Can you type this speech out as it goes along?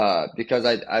Because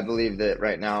I believe that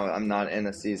right now I'm not in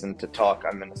a season to talk,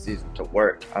 I'm in a season to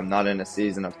work. I'm not in a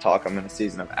season of talk, I'm in a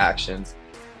season of actions.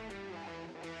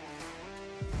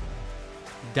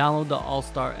 Download the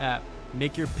All-Star app.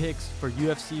 Make your picks for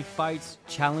UFC fights,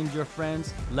 challenge your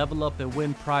friends, level up and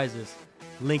win prizes.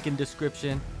 Link in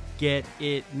description. Get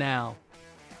it now.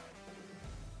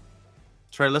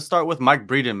 Trey, let's start with Mike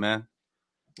Breeden, man.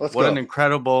 Let's What go. an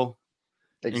incredible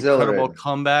Exhilarating.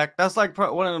 comeback. That's like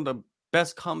one of the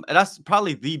best that's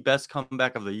probably the best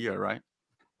comeback of the year, right?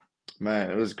 Man,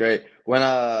 it was great. When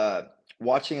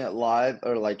watching it live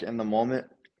or like in the moment,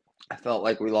 I felt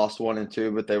like we lost 1 and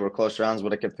 2, but they were close rounds,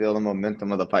 but I could feel the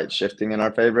momentum of the fight shifting in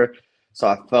our favor. So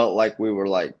I felt like we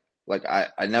were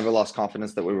I never lost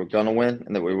confidence that we were gonna win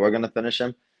and that we were gonna finish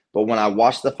him. But when I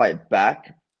watched the fight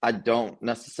back, I don't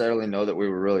necessarily know that we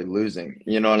were really losing.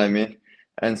 You know what I mean?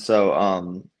 And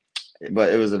so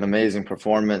but it was an amazing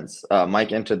performance.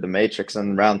 Mike entered the Matrix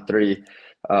in round 3.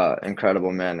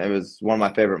 Incredible, man. It was one of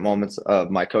my favorite moments of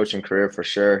my coaching career for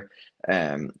sure.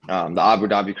 And the Abu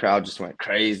Dhabi crowd just went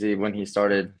crazy when he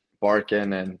started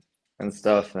barking and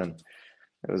stuff. And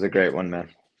it was a great one, man.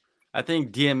 I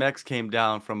think DMX came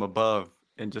down from above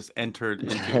and just entered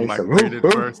into He Mike said, woof, Breeden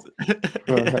woof. first.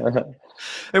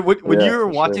 Hey, when Yeah, you were for sure.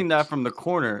 watching that from the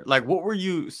corner, like what were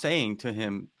you saying to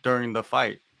him during the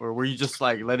fight? Or were you just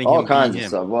like letting All him be kinds of him?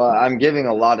 stuff. Well, I'm giving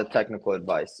a lot of technical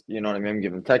advice. You know what I mean? I'm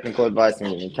giving technical advice. I'm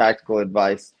giving tactical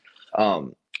advice.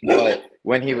 But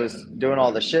when he was doing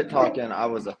all the shit talking, I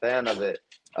was a fan of it.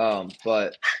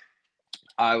 But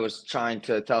I was trying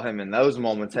to tell him in those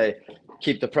moments, hey,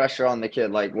 keep the pressure on the kid.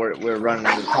 Like we're running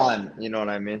out of time. You know what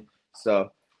I mean? So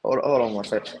hold on one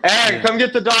second. Aaron, Yeah. come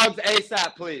get the dogs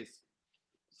ASAP, please.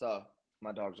 So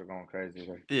my dogs are going crazy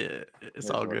here. Yeah, it's It is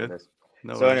all what it good. is.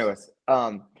 No So, worries. anyways,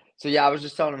 so yeah, I was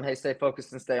just telling him, hey, stay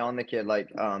focused and stay on the kid. Like,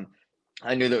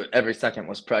 I knew that every second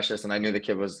was precious, and I knew the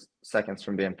kid was seconds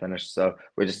from being finished. So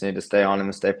we just need to stay on him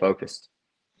and stay focused.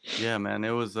 Yeah, man. It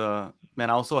was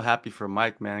man, I was so happy for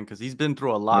Mike, man, because he's been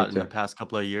through a Me lot in the too. past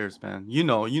couple of years, man. You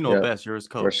know Yeah, best. You're his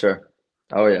for coach. sure.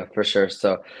 Oh yeah, for sure.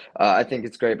 So I think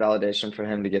it's great validation for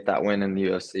him to get that win in the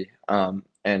UFC,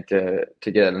 and to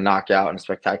get a knockout and a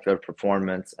spectacular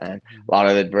performance and a lot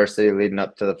of adversity leading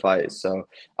up to the fight. So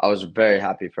I was very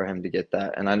happy for him to get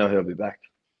that, and I know he'll be back.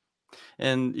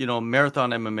 And Marathon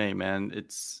MMA, man,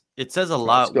 it says a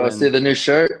Let's lot go see when the new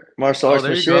shirt, Martial oh, Arts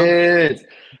there you go. Machines.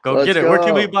 Go Let's get it. Where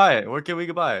can we go. buy it? Where can we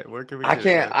buy it? Where can we I get it?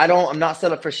 can't. I'm not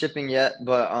set up for shipping yet,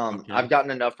 but I've Okay. gotten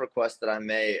enough requests that I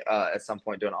may at some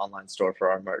point do an online store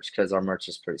for our merch because our merch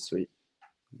is pretty sweet.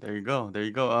 There you go. There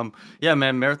you go. Yeah,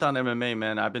 man, Marathon MMA,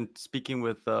 man. I've been speaking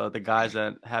with the guys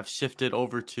that have shifted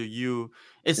over to you.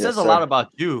 It says Yes, a lot sir. about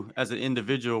you as an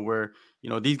individual where,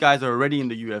 these guys are already in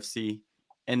the UFC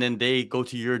and then they go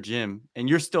to your gym and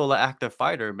you're still an active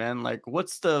fighter, man. Like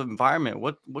what's the environment?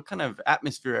 What kind of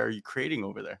atmosphere are you creating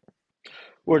over there?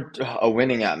 We're a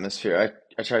winning atmosphere.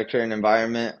 I try to create an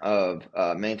environment of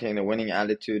maintaining a winning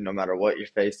attitude no matter what you're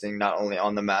facing, not only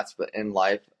on the mats but in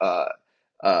life.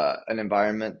 An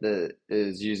environment that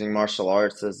is using martial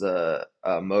arts as a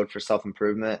mode for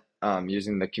self-improvement,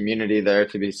 using the community there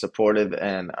to be supportive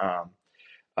and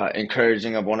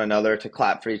encouraging of one another, to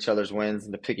clap for each other's wins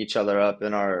and to pick each other up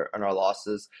in our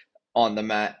losses on the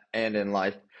mat and in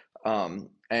life.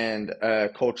 And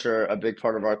culture, a big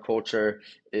part of our culture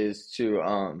is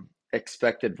to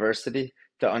expect adversity,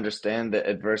 to understand that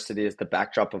adversity is the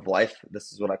backdrop of life.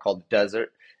 This is what I call the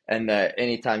desert. And that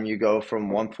anytime you go from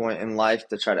one point in life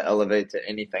to try to elevate to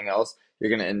anything else, you're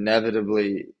going to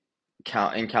inevitably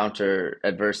encounter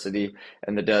adversity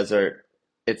in the desert.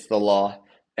 It's the law,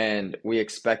 and we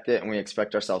expect it, and we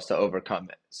expect ourselves to overcome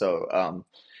it. So,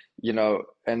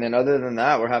 and then other than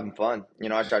that, we're having fun.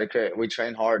 I try to create, we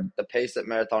train hard. The pace at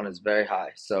marathon is very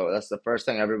high. So that's the first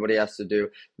thing everybody has to do,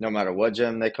 no matter what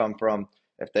gym they come from.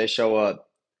 If they show up,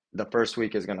 the first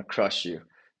week is going to crush you.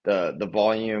 The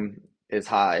volume is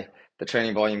high, the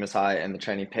training volume is high, and the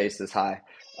training pace is high.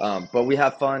 But we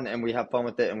have fun, and we have fun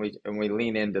with it, and we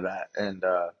lean into that,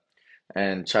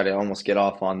 and try to almost get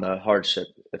off on the hardship,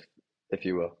 if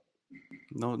you will.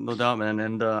 No doubt, man.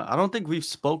 And I don't think we've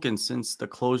spoken since the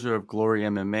closure of Glory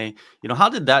MMA. How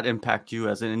did that impact you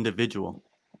as an individual?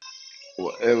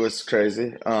 It was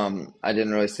crazy. I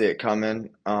didn't really see it coming.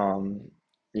 That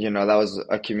was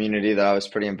a community that I was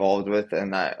pretty involved with,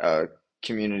 and that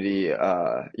community,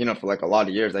 for like a lot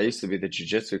of years, I used to be the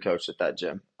jiu-jitsu coach at that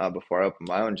gym before I opened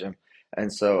my own gym.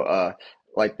 And so,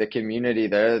 like the community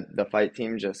there, the fight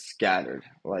team just scattered.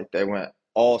 Like they went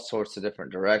all sorts of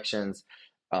different directions.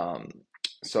 Um,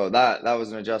 so that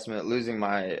was an adjustment. Losing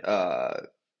my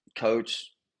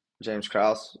coach, James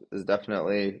Krause, is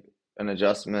definitely an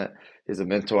adjustment. He's a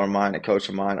mentor of mine, a coach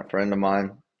of mine, a friend of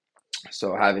mine.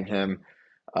 So having him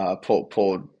pulled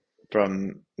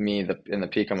from me in the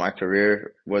peak of my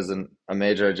career was a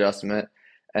major adjustment.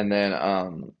 And then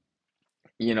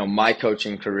my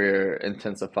coaching career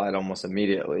intensified almost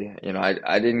immediately.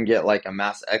 I didn't get like a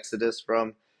mass exodus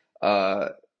from uh,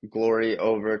 Glory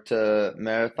over to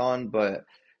Marathon, but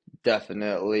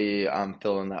definitely I'm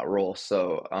filling that role.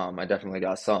 So I definitely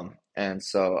got some. And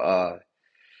so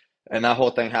and that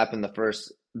whole thing happened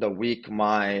the week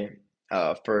my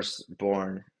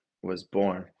firstborn was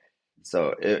born.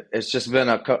 So it's just been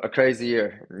a crazy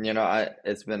year.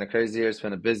 It's been a crazy year. It's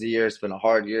been a busy year. It's been a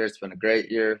hard year. It's been a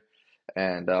great year,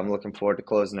 and I'm looking forward to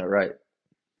closing it right.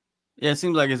 Yeah, it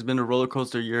seems like it's been a roller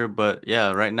coaster year, but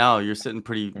yeah, right now Yeah. you're sitting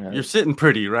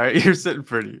pretty, right? You're sitting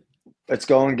pretty. It's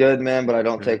going good, man, but I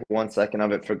don't Yeah. take 1 second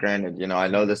of it for granted. I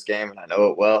know this game and I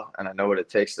know it well, and I know what it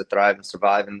takes to thrive and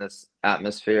survive in this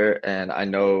atmosphere, and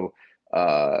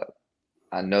uh,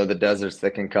 I know the deserts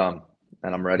that can come,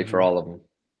 and I'm ready for Mhm. all of them.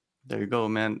 There you go,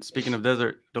 man. Speaking of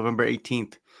desert, November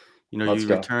 18th, Let's you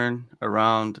go. return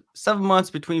around 7 months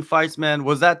between fights, man.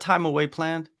 Was that time away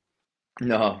planned?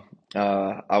 No,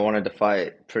 I wanted to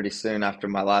fight pretty soon after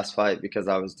my last fight because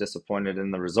I was disappointed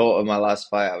in the result of my last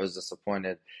fight. I was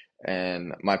disappointed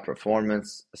in my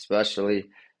performance, especially,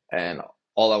 and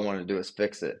all I want to do is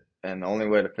fix it. And the only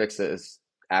way to fix it is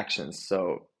actions.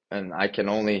 So, and I can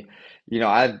only,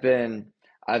 I've been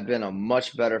a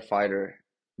much better fighter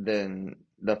than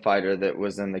the fighter that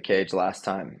was in the cage last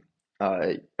time.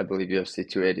 I believe UFC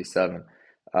 287.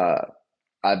 Uh,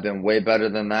 I've been way better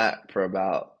than that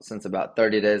since about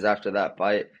 30 days after that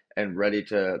fight and ready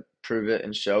to prove it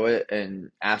and show it and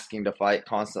asking to fight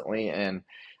constantly. And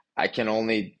I can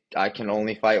only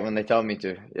fight when they tell me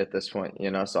to at this point.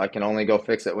 So I can only go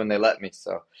fix it when they let me.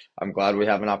 So I'm glad we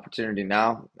have an opportunity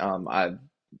now. I've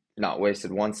not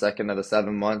wasted 1 second of the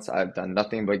 7 months. I've done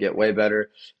nothing but get way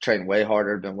better, trained way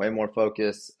harder, been way more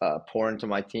focused, pour into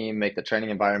my team, make the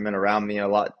training environment around me a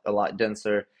lot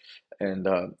denser, and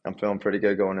I'm feeling pretty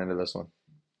good going into this one.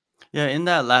 Yeah, in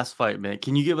that last fight, man,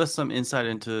 can you give us some insight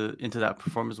into that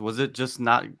performance? Was it just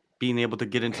not being able to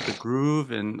get into the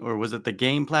groove, or was it the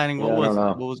game planning? Yeah, I don't know.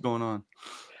 What was going on?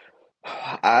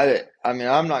 I mean,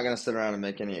 I'm not gonna sit around and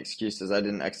make any excuses. I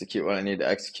didn't execute what I need to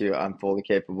execute. I'm fully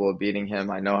capable of beating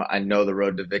him. I know the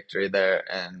road to victory there,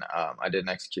 and I didn't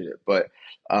execute it. But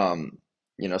um,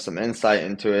 some insight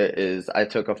into it is I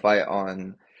took a fight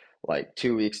on like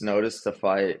 2 weeks' notice to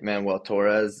fight Manuel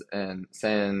Torres in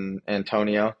San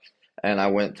Antonio, and I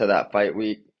went to that fight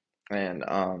week, and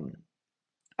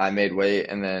I made weight,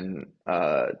 and then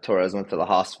Torres went to the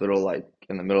hospital like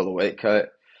in the middle of the weight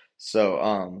cut.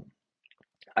 So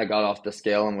I got off the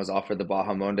scale and was offered the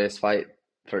Bahamondes fight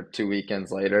for 2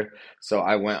 weekends later. So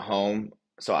I went home.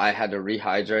 So I had to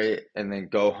rehydrate and then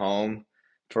go home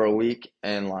for a week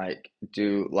and like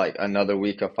do like another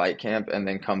week of fight camp and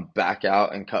then come back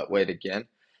out and cut weight again.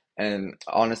 And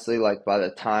honestly, like by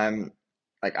the time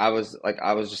I was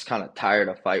just kind of tired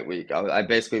of fight week. I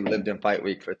basically lived in fight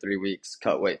week for 3 weeks,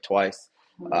 cut weight twice.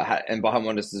 And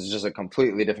Bahamondes is just a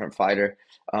completely different fighter.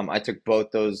 I took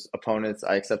both those opponents.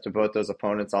 I accepted both those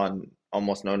opponents on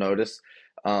almost no notice.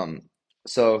 Um,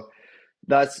 so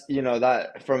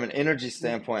that from an energy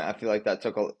standpoint, I feel like that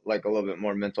took like a little bit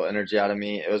more mental energy out of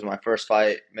me. It was my first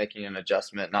fight, making an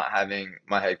adjustment, not having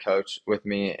my head coach with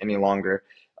me any longer.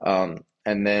 And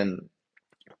then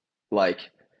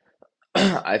like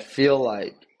I feel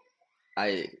like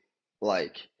I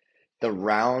like the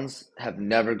rounds have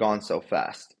never gone so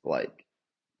fast. Like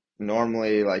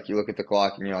normally, like you look at the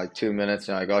clock and you're like 2 minutes,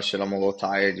 and you're like, oh shit, I'm a little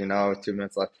tired, 2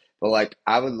 minutes left. But like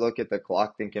I would look at the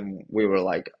clock thinking we were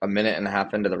like a minute and a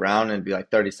half into the round and be like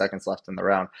 30 seconds left in the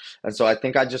round. And so I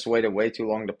think I just waited way too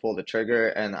long to pull the trigger,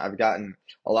 and I've gotten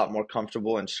a lot more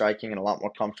comfortable in striking and a lot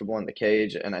more comfortable in the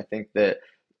cage. And I think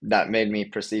that made me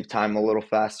perceive time a little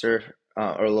faster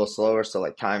or a little slower. So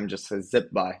like time just has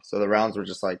zipped by. So the rounds were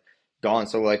just like gone.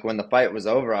 So like when the fight was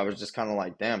over, I was just kind of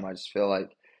like, damn, I feel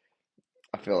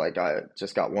like I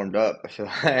just got warmed up. I feel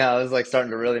like I was like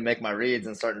starting to really make my reads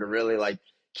and starting to really like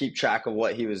keep track of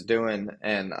what he was doing.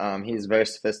 And he's very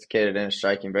sophisticated in his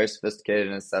striking, very sophisticated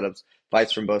in his setups.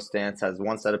 Fights from both stance, has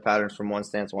one set of patterns from one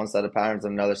stance, one set of patterns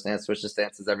in another stance, switches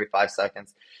stances every 5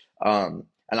 seconds.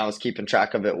 And I was keeping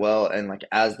track of it well. And like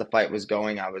as the fight was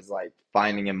going, I was like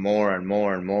finding him more and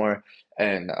more and more.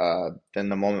 And then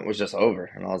the moment was just over,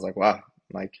 and I was like, wow,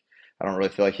 like I don't really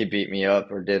feel like he beat me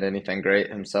up or did anything great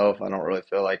himself. I don't really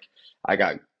feel like I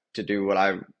got to do what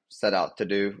I set out to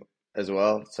do as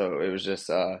well. So it was just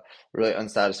a really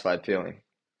unsatisfied feeling.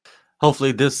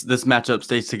 Hopefully this matchup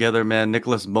stays together, man.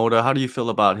 Nikolas Motta, how do you feel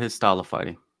about his style of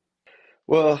fighting?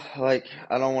 Well, like,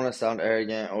 I don't want to sound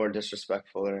arrogant or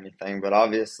disrespectful or anything, but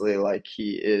obviously, like,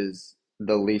 he is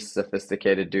the least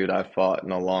sophisticated dude I've fought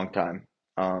in a long time.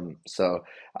 So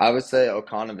I would say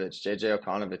JJ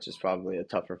Okanovich is probably a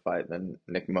tougher fight than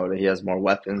Nick Moda. He has more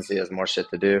weapons, he has more shit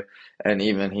to do, and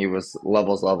even he was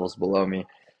levels below me.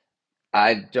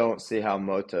 I don't see how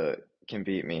Mota can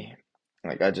beat me.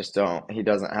 Like, I just don't. He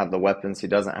doesn't have the weapons, he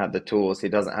doesn't have the tools, he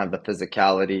doesn't have the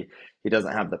physicality, he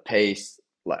doesn't have the pace.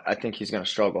 Like, I think he's going to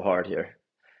struggle hard here.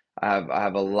 I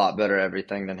have a lot better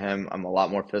everything than him. I'm a lot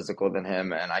more physical than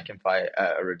him, and I can fight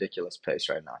at a ridiculous pace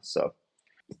right now. So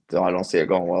I don't see it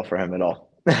going well for him at all.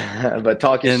 But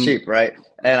talk is And cheap, right?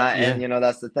 And yeah, you know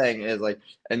that's the thing is like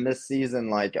in this season,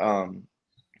 like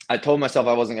I told myself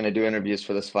I wasn't going to do interviews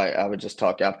for this fight. I would just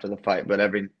talk after the fight. But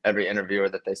every interviewer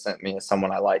that they sent me is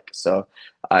someone I like, so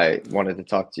I wanted to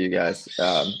talk to you guys.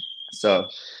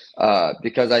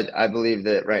 Because I believe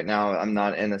that right now I'm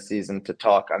not in a season to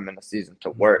talk. I'm in a season to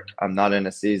work. I'm not in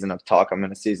a season of talk. I'm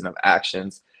in a season of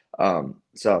actions.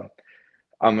 So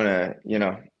I'm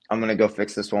gonna go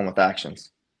fix this one with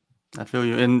actions. I feel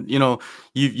you. And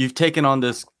you've taken on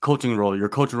this coaching role. Your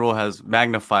coaching role has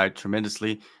magnified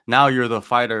tremendously. Now you're the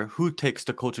fighter. Who takes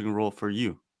the coaching role for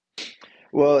you?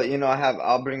 Well,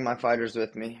 I'll bring my fighters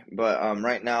with me, but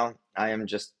right now I am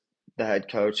just the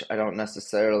head coach. I don't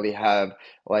necessarily have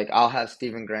like I'll have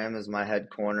Stephen Graham as my head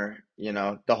corner.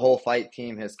 The whole fight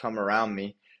team has come around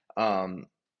me. Um,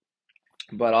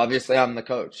 but obviously I'm the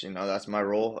coach, that's my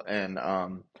role. And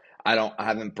I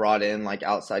haven't brought in like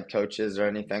outside coaches or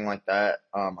anything like that.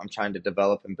 I'm trying to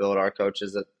develop and build our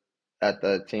coaches at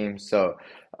the team.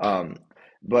 Um,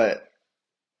 but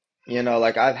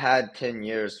like I've had 10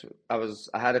 years.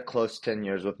 I had a close 10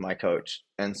 years with my coach.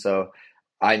 And so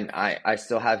I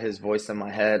still have his voice in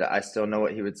my head. I still know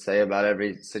what he would say about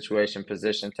every situation,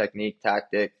 position, technique,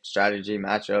 tactic, strategy,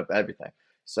 matchup, everything.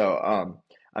 So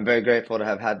I'm very grateful to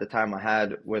have had the time I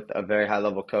had with a very high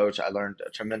level coach. I learned a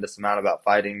tremendous amount about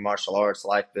fighting, martial arts,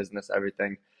 life, business,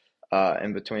 everything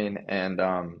in between. And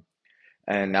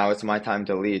now it's my time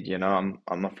to lead. I'm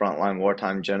a frontline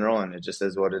wartime general, and it just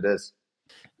is what it is.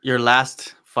 Your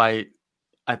last fight,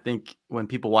 I think when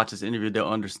people watch this interview, they'll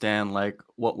understand like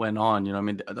what went on. You know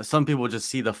what I mean? Some people just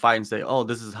see the fight and say, "Oh,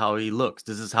 this is how he looks.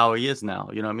 This is how he is now."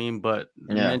 You know what I mean? But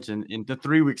you Yeah. mentioned in the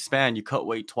 3 week span, you cut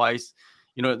weight twice.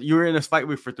 You were in a fight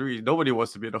week for three. Nobody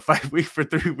wants to be in a fight week for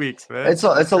 3 weeks, man. That's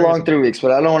It's a long crazy. 3 weeks,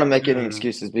 but I don't want to make any Yeah,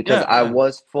 excuses because yeah, I yeah.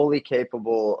 was fully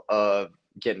capable of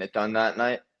getting it done that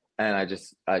night, and I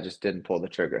just didn't pull the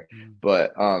trigger. Mm.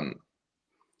 But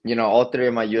all three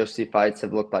of my UFC fights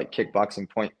have looked like kickboxing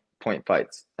point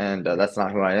fights, and that's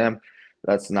not who I am.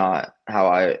 That's not how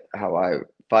I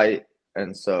fight,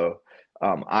 and so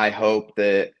I hope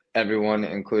that everyone,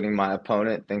 including my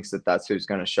opponent, thinks that that's who's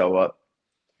going to show up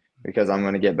because I'm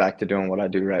going to get back to doing what I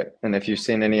do right. And if you've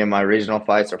seen any of my regional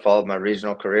fights or followed my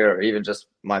regional career or even just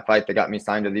my fight that got me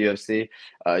signed to the UFC,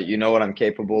 you know what I'm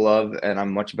capable of, and I'm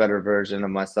a much better version of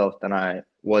myself than I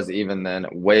was even then.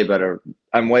 Way better.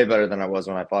 I'm way better than I was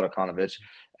when I fought Okanovich,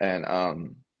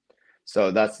 and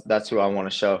so that's who I want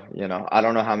to show. I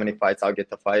don't know how many fights I'll get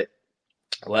to fight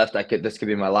left. This could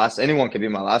be my last. Anyone could be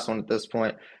my last one at this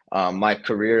point. My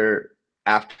career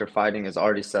after fighting is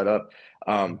already set up.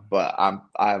 But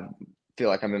I feel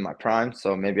like I'm in my prime,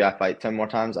 so maybe I fight 10 more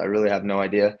times. I really have no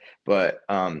idea. But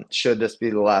should this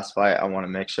be the last fight, I want to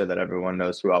make sure that everyone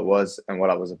knows who I was and what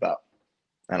I was about.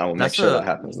 And I will make That's sure a that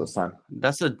happens this time.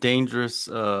 that's a dangerous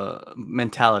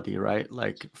mentality, right?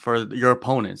 Like for your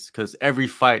opponents, because every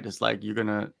fight is like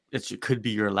it could be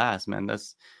your last, man.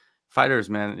 That's fighters,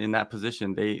 man, in that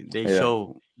position. They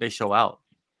Yeah. show out.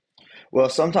 Well,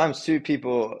 sometimes two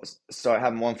people start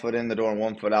having one foot in the door and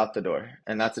one foot out the door,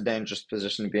 and that's a dangerous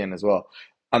position to be in as well.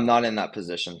 I'm not in that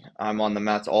position. I'm on the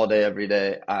mats all day, every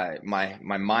day. My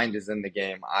mind is in the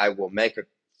game. I will make a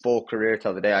full career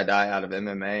till the day I die out of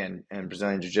MMA and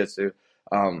Brazilian Jiu-Jitsu.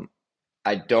 Um,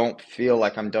 I don't feel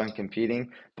like I'm done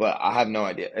competing, but I have no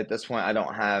idea. At this point, I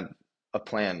don't have a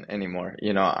plan anymore.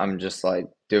 I'm just like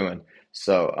doing.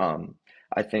 So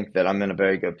I think that I'm in a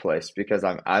very good place because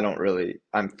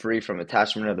I'm free from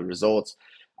attachment of the results.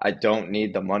 I don't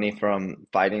need the money from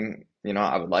fighting.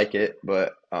 I would like it,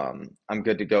 but I'm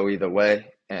good to go either way.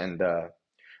 And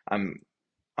I'm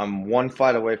I'm one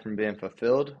fight away from being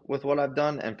fulfilled with what I've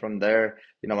done, and from there,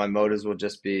 my motives will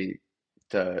just be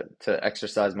to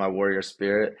exercise my warrior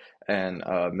spirit and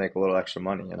make a little extra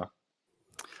money.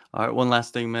 All right, one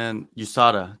last thing, man.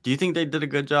 USADA. Do you think they did a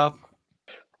good job?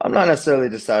 I'm not necessarily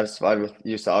dissatisfied with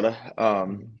USADA.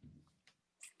 Mhm.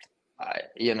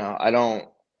 I don't.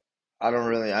 I don't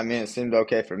really. I mean, it seemed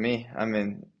okay for me. I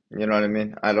mean, you know what I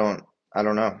mean? I don't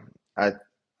know. I,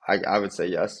 I would say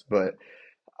yes, but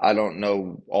I don't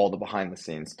know all the behind the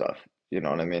scenes stuff. You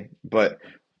know what I mean? But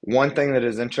one thing that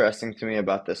is interesting to me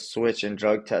about the switch in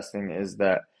drug testing is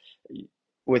that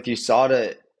with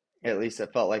USADA, at least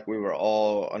it felt like we were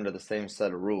all under the same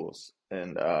set of rules.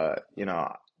 And you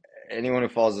know, anyone who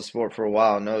follows the sport for a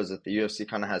while knows that the UFC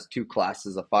kind of has two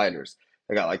classes of fighters.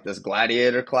 They got like this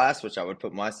gladiator class, which I would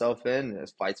put myself in,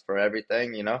 is fights for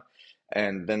everything, you know,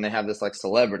 and then they have this like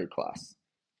celebrity class,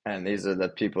 and these are the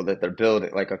people that they're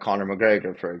building, like a Conor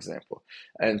McGregor, for example.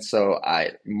 And so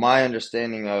my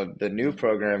understanding of the new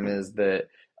program is that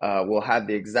we'll have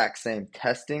the exact same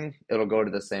testing. It'll go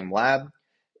to the same lab.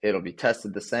 It'll be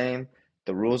tested the same.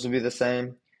 The rules will be the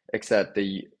same, except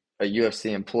a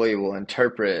UFC employee will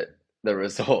interpret the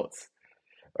results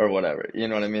or whatever. You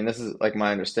know what I mean? This is like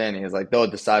my understanding is like they'll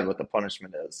decide what the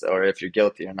punishment is or if you're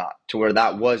guilty or not. To where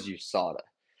that was USADA.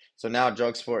 So now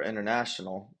Drug Sport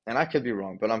International, and I could be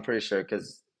wrong, but I'm pretty sure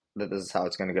because that this is how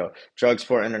it's going to go. Drug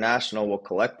Sport International will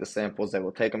collect the samples. They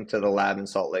will take them to the lab in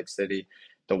Salt Lake City,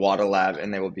 the water lab,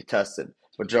 and they will be tested.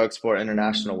 But Drug Sport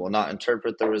International will not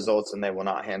interpret the results and they will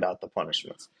not hand out the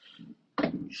punishments,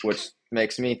 which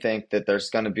makes me think that there's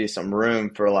going to be some room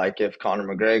for like if Conor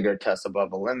McGregor tests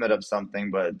above a limit of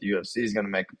something, but the UFC is going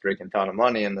to make a freaking ton of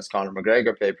money in this Conor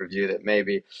McGregor pay-per-view, that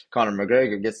maybe Conor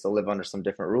McGregor gets to live under some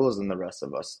different rules than the rest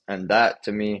of us. And that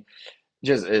to me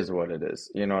just is what it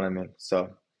is. You know what I mean? So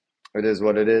it is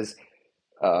what it is.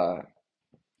 Uh,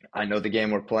 I know the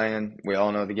game we're playing. We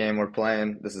all know the game we're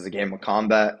playing. This is a game of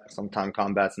combat. Sometimes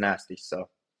combat's nasty. So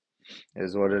it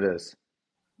is what it is.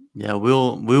 Yeah, we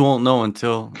won't know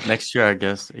until next year, I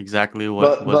guess, exactly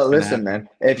But what's gonna listen, happen. man,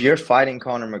 if you're fighting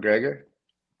Conor McGregor,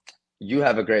 you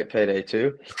have a great payday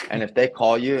too. And if they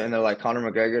call you and they're like, Conor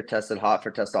McGregor tested hot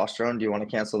for testosterone, do you want to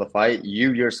cancel the fight?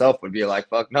 You yourself would be like,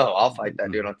 fuck no, I'll fight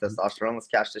that dude on testosterone. Let's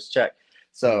cash this check. Yeah.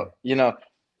 So, you know,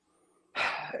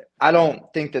 I don't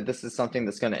think that this is something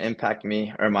that's going to impact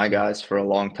me or my guys for a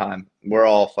long time. We're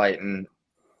all fighting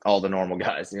all the normal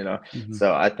guys, you know. Mhm.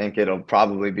 So I think it'll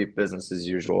probably be business as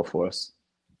usual for us.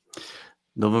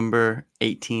 November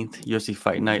 18th, UFC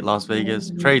Fight Night, Las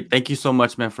Vegas. Trey, thank you so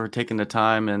much, man, for taking the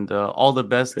time, and all the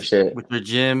best Appreciate it. with your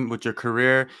gym, with your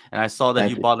career. And I saw that you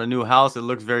Thank you. bought a new house. It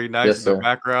looks very nice Yes, in the sir.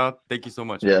 background. Thank you so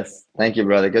much, man. Yes. Thank you,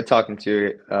 brother. Good talking to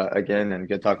you again, and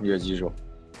good talking to you as usual.